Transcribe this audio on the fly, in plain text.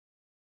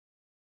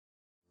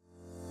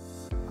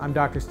I'm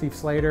Dr. Steve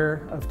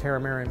Slater of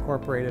Terramera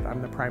Incorporated.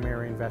 I'm the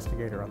primary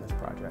investigator on this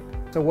project.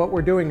 So what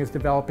we're doing is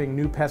developing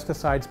new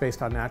pesticides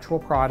based on natural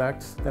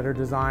products that are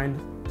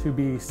designed to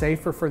be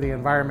safer for the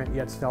environment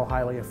yet still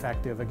highly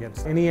effective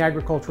against any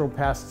agricultural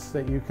pests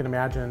that you can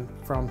imagine,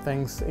 from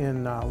things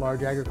in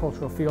large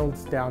agricultural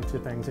fields down to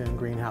things in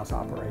greenhouse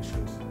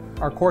operations.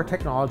 Our core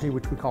technology,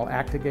 which we call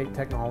Actigate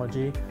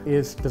technology,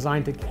 is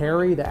designed to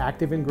carry the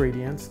active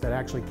ingredients that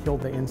actually kill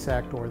the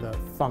insect or the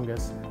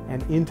fungus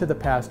and into the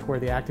pest, where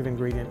the active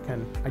ingredient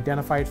can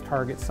identify its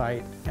target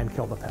site and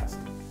kill the pest.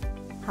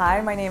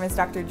 Hi, my name is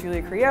Dr.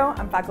 Juli Carillo.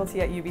 I'm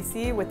faculty at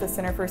UBC with the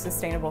Center for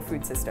Sustainable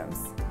Food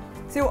Systems.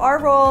 So our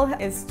role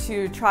is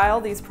to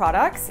trial these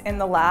products in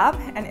the lab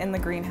and in the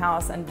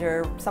greenhouse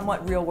under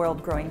somewhat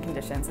real-world growing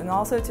conditions, and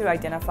also to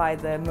identify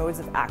the modes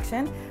of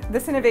action.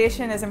 This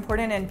innovation is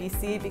important in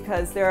BC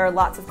because there are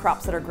lots of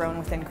crops that are grown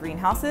within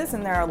greenhouses,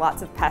 and there are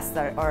lots of pests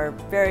that are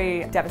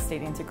very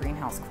devastating to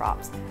greenhouse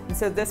crops. And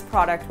so this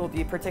product will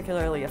be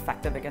particularly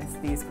effective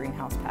against these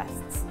greenhouse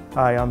pests.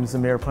 Hi, I'm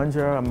Zamir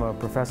Punja. I'm a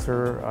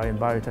professor in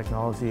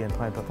biotechnology and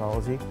plant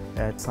pathology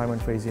at Simon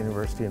Fraser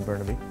University in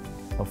Burnaby.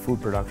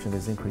 Food production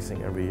is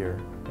increasing every year,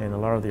 and a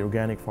lot of the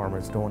organic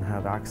farmers don't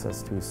have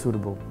access to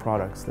suitable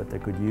products that they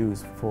could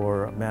use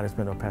for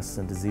management of pests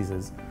and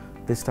diseases.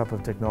 This type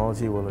of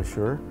technology will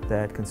assure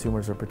that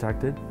consumers are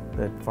protected,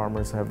 that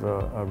farmers have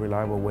a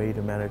reliable way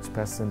to manage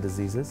pests and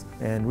diseases,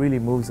 and really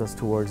moves us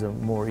towards a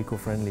more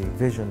eco-friendly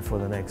vision for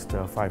the next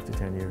 5 to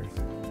 10 years.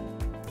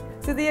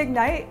 So the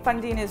Ignite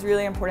funding is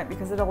really important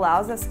because it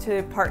allows us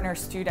to partner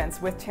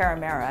students with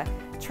Terramera,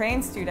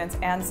 train students,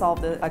 and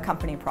solve a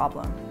company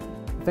problem.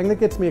 The thing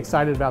that gets me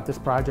excited about this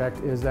project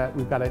is that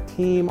we've got a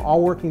team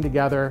all working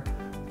together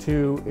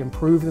to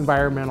improve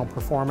environmental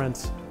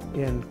performance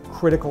in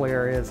critical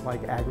areas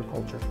like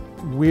agriculture.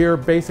 We're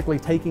basically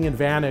taking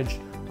advantage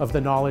of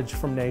the knowledge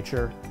from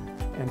nature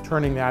and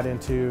turning that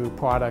into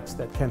products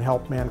that can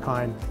help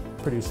mankind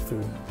produce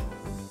food.